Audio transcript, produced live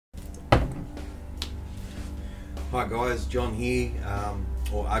Hi guys, John here,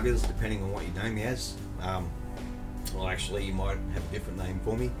 or Uggers, depending on what you name me as. Well, actually, you might have a different name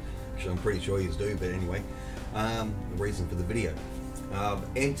for me, which I'm pretty sure you do, but anyway, the reason for the video. I've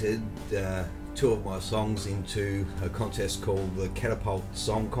entered two of my songs into a contest called the Catapult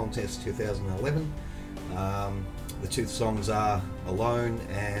Song Contest 2011. The two songs are Alone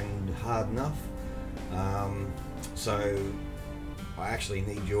and Hard Enough. So I actually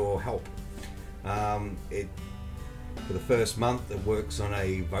need your help. For the first month it works on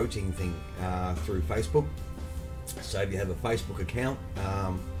a voting thing through Facebook. So if you have a Facebook account,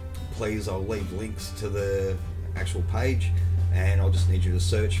 please, I'll leave links to the actual page, and I'll just need you to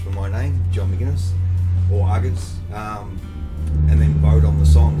search for my name, John McGuinness or Uggers, and then vote on the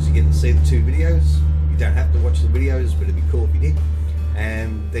songs. You get to see the two videos. You don't have to watch the videos, but it'd be cool if you did,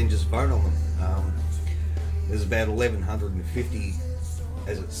 and then just vote on them. There's about 1,150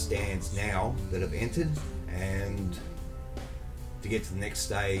 as it stands now that have entered, and to get to the next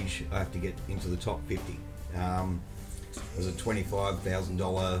stage I have to get into the top 50. There's a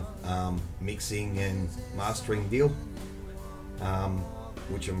 $25,000 mixing and mastering deal,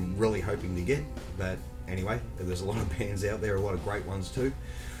 which I'm really hoping to get, but anyway, there's a lot of bands out there, a lot of great ones too,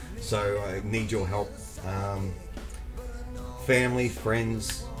 so I need your help. Family,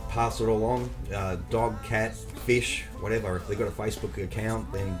 friends, pass it all on. Dog, cat, fish, whatever. If they've got a Facebook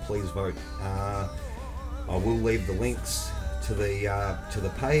account, then please vote. I will leave the links to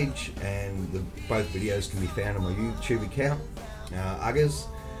the page, and both videos can be found on my YouTube account, Uggers.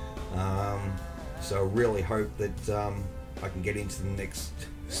 So I really hope that I can get into the next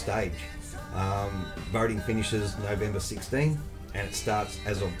stage. Voting finishes November 16th, and it starts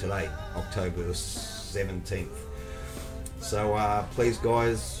as of today, October 17th. So please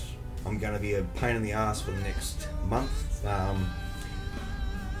guys, I'm going to be a pain in the ass for the next month.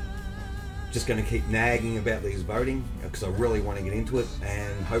 Just going to keep nagging about these voting because I really want to get into it,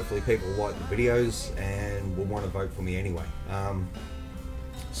 and hopefully people like the videos and will want to vote for me anyway.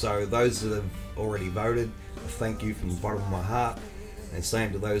 So those that have already voted, I thank you from the bottom of my heart, and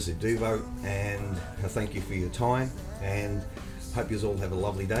same to those that do vote, and I thank you for your time, and hope you all have a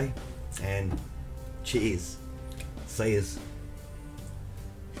lovely day, and cheers. See yous.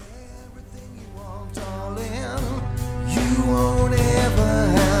 You won't